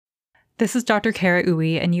This is Dr. Kara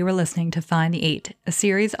Uwe, and you are listening to Find the Eight, a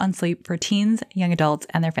series on sleep for teens, young adults,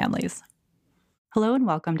 and their families. Hello and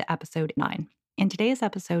welcome to episode 9. In today's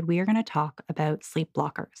episode, we are going to talk about sleep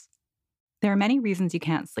blockers. There are many reasons you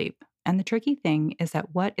can't sleep, and the tricky thing is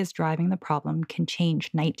that what is driving the problem can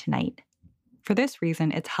change night to night. For this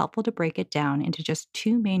reason, it's helpful to break it down into just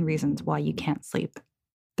 2 main reasons why you can't sleep.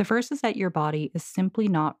 The first is that your body is simply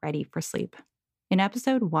not ready for sleep. In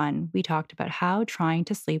episode 1, we talked about how trying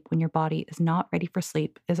to sleep when your body is not ready for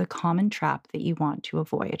sleep is a common trap that you want to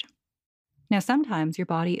avoid. Now, sometimes your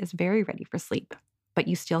body is very ready for sleep, but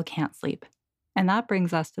you still can't sleep. And that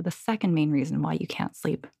brings us to the second main reason why you can't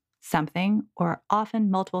sleep. Something, or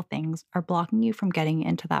often multiple things, are blocking you from getting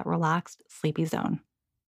into that relaxed, sleepy zone.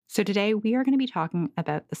 So today, we are going to be talking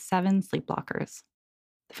about the 7 sleep blockers.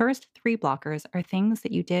 The first 3 blockers are things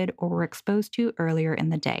that you did or were exposed to earlier in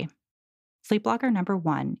the day. Sleep blocker number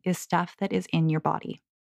 1 is stuff that is in your body.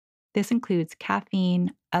 This includes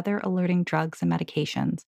caffeine, other alerting drugs and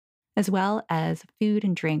medications, as well as food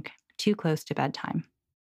and drink too close to bedtime.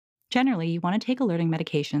 Generally, you want to take alerting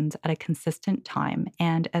medications at a consistent time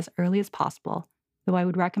and as early as possible, though I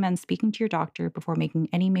would recommend speaking to your doctor before making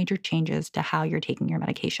any major changes to how you're taking your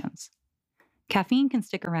medications. Caffeine can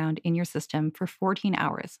stick around in your system for 14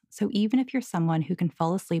 hours, so even if you're someone who can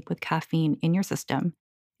fall asleep with caffeine in your system,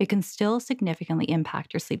 it can still significantly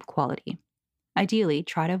impact your sleep quality. Ideally,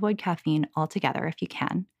 try to avoid caffeine altogether if you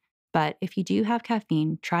can, but if you do have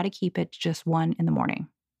caffeine, try to keep it to just 1 in the morning.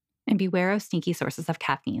 And beware of sneaky sources of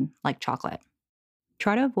caffeine, like chocolate.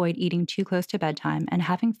 Try to avoid eating too close to bedtime and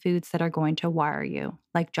having foods that are going to wire you,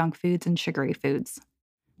 like junk foods and sugary foods.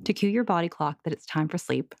 To cue your body clock that it's time for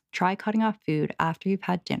sleep, try cutting off food after you've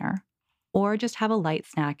had dinner, or just have a light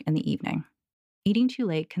snack in the evening. Eating too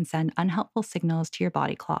late can send unhelpful signals to your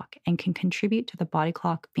body clock and can contribute to the body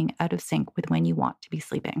clock being out of sync with when you want to be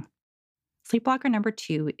sleeping. Sleep blocker number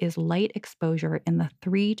 2 is light exposure in the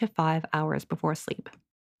 3 to 5 hours before sleep.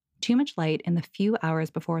 Too much light in the few hours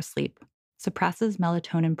before sleep suppresses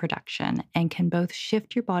melatonin production and can both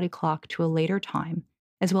shift your body clock to a later time,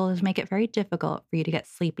 as well as make it very difficult for you to get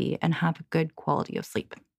sleepy and have a good quality of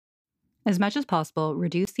sleep. As much as possible,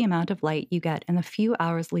 reduce the amount of light you get in the few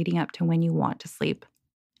hours leading up to when you want to sleep.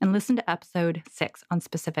 And listen to episode 6 on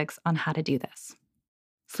specifics on how to do this.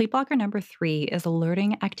 Sleep blocker number 3 is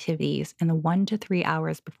alerting activities in the 1 to 3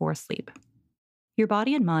 hours before sleep. Your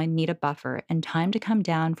body and mind need a buffer and time to come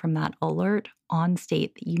down from that alert, on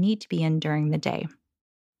state that you need to be in during the day.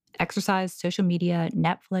 Exercise, social media,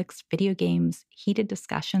 Netflix, video games, heated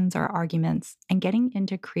discussions or arguments, and getting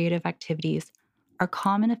into creative activities are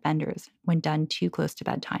common offenders when done too close to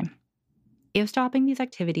bedtime. If stopping these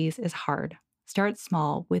activities is hard, start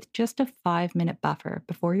small with just a 5-minute buffer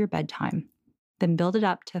before your bedtime, then build it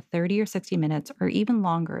up to 30 or 60 minutes or even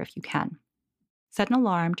longer if you can. Set an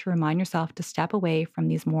alarm to remind yourself to step away from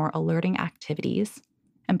these more alerting activities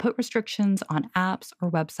and put restrictions on apps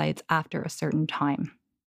or websites after a certain time.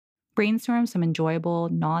 Brainstorm some enjoyable,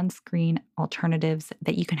 non-screen alternatives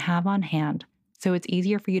that you can have on hand so it's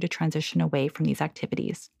easier for you to transition away from these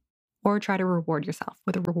activities, or try to reward yourself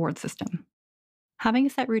with a reward system. Having a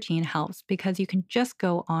set routine helps because you can just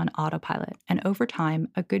go on autopilot, and over time,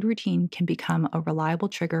 a good routine can become a reliable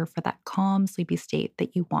trigger for that calm, sleepy state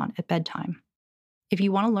that you want at bedtime. If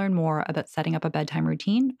you want to learn more about setting up a bedtime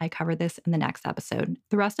routine, I cover this in the next episode.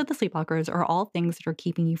 The rest of the sleep blockers are all things that are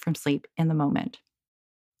keeping you from sleep in the moment.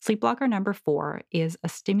 Sleep blocker number 4 is a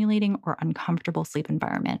stimulating or uncomfortable sleep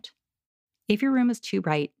environment. If your room is too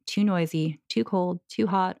bright, too noisy, too cold, too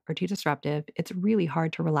hot, or too disruptive, it's really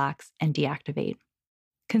hard to relax and deactivate.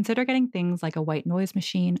 Consider getting things like a white noise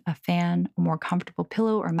machine, a fan, a more comfortable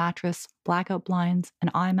pillow or mattress, blackout blinds,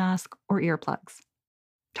 an eye mask, or earplugs.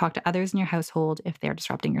 Talk to others in your household if they're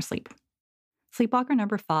disrupting your sleep. Sleep blocker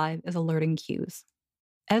number 5 is alerting cues.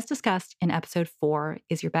 As discussed in episode 4,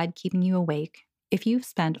 is your bed keeping you awake? If you've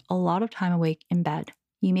spent a lot of time awake in bed,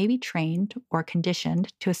 you may be trained or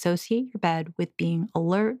conditioned to associate your bed with being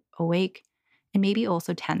alert, awake, and maybe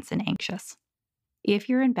also tense and anxious. If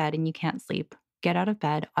you're in bed and you can't sleep, get out of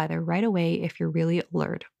bed either right away if you're really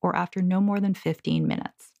alert or after no more than 15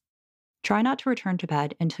 minutes. Try not to return to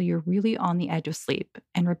bed until you're really on the edge of sleep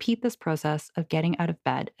and repeat this process of getting out of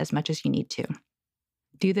bed as much as you need to.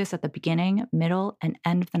 Do this at the beginning, middle, and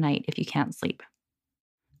end of the night if you can't sleep.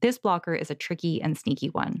 This blocker is a tricky and sneaky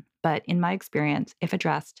one, but in my experience, if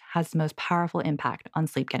addressed, has the most powerful impact on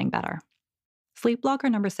sleep getting better. Sleep blocker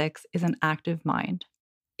number 6 is an active mind.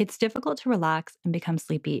 It's difficult to relax and become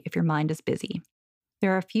sleepy if your mind is busy.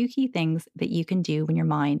 There are a few key things that you can do when your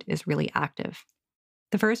mind is really active.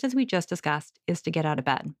 The first, as we just discussed, is to get out of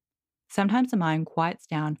bed. Sometimes the mind quiets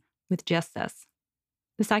down with just this.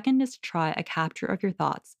 The second is to try a capture of your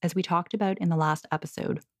thoughts, as we talked about in the last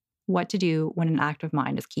episode, what to do when an active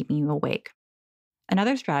mind is keeping you awake.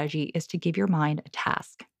 Another strategy is to give your mind a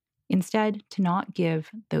task. Instead, to not give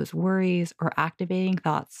those worries or activating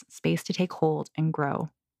thoughts space to take hold and grow.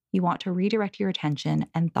 You want to redirect your attention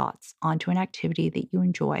and thoughts onto an activity that you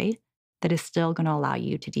enjoy that is still going to allow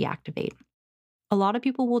you to deactivate. A lot of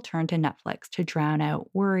people will turn to Netflix to drown out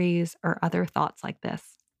worries or other thoughts like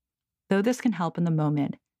this. Though this can help in the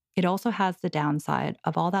moment, it also has the downside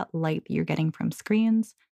of all that light that you're getting from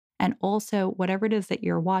screens, and also whatever it is that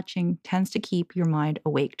you're watching tends to keep your mind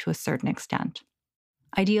awake to a certain extent.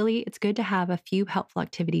 Ideally, it's good to have a few helpful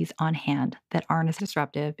activities on hand that aren't as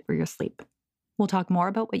disruptive for your sleep. We'll talk more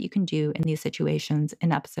about what you can do in these situations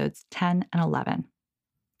in episodes 10 and 11.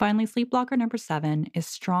 Finally, sleep blocker number 7 is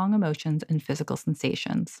strong emotions and physical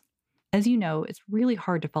sensations. As you know, it's really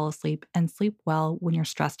hard to fall asleep and sleep well when you're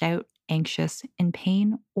stressed out, anxious, in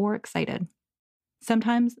pain, or excited.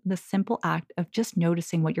 Sometimes the simple act of just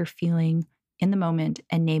noticing what you're feeling in the moment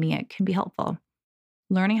and naming it can be helpful.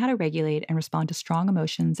 Learning how to regulate and respond to strong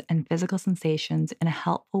emotions and physical sensations in a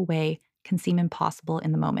helpful way can seem impossible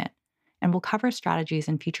in the moment, and we'll cover strategies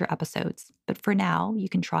in future episodes. But for now, you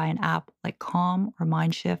can try an app like Calm or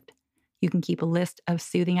Mindshift. You can keep a list of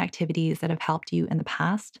soothing activities that have helped you in the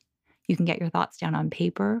past. You can get your thoughts down on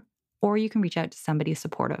paper, or you can reach out to somebody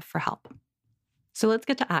supportive for help. So let's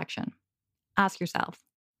get to action. Ask yourself,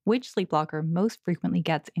 which sleep blocker most frequently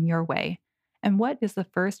gets in your way? And what is the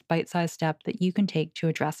first bite-sized step that you can take to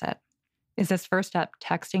address it? Is this first step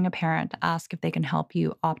texting a parent to ask if they can help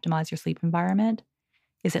you optimize your sleep environment?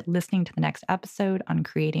 Is it listening to the next episode on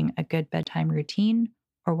creating a good bedtime routine,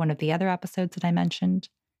 or one of the other episodes that I mentioned?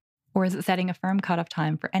 Or is it setting a firm cutoff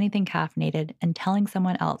time for anything caffeinated and telling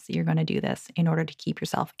someone else that you're going to do this in order to keep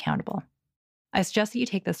yourself accountable? I suggest that you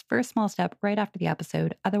take this first small step right after the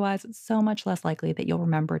episode, otherwise it's so much less likely that you'll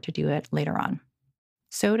remember to do it later on.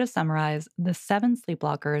 So to summarize, the 7 sleep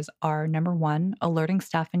blockers are: number 1, alerting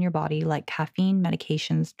stuff in your body like caffeine,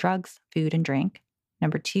 medications, drugs, food, and drink.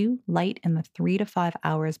 Number 2, light in the 3 to 5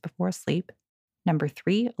 hours before sleep. Number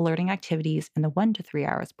 3, alerting activities in the 1 to 3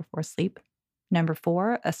 hours before sleep. Number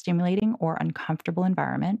 4, a stimulating or uncomfortable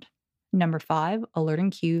environment. Number 5,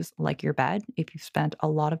 alerting cues like your bed if you've spent a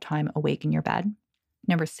lot of time awake in your bed.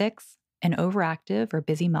 Number 6, an overactive or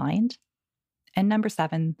busy mind. And number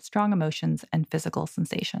 7, strong emotions and physical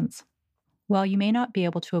sensations. While you may not be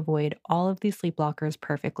able to avoid all of these sleep blockers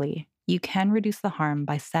perfectly, you can reduce the harm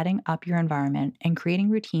by setting up your environment and creating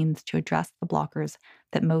routines to address the blockers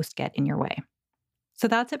that most get in your way. So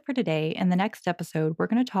that's it for today. In the next episode, we're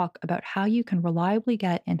going to talk about how you can reliably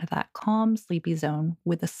get into that calm, sleepy zone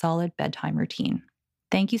with a solid bedtime routine.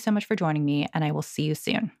 Thank you so much for joining me, and I will see you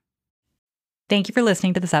soon. Thank you for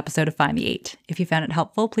listening to this episode of Find the 8. If you found it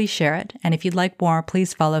helpful, please share it. And if you'd like more,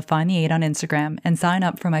 please follow Find the 8 on Instagram and sign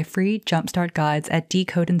up for my free jumpstart guides at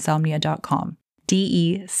decodeinsomnia.com.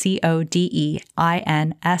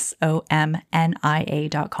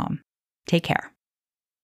 DECODEINSOMNIA.com. Take care.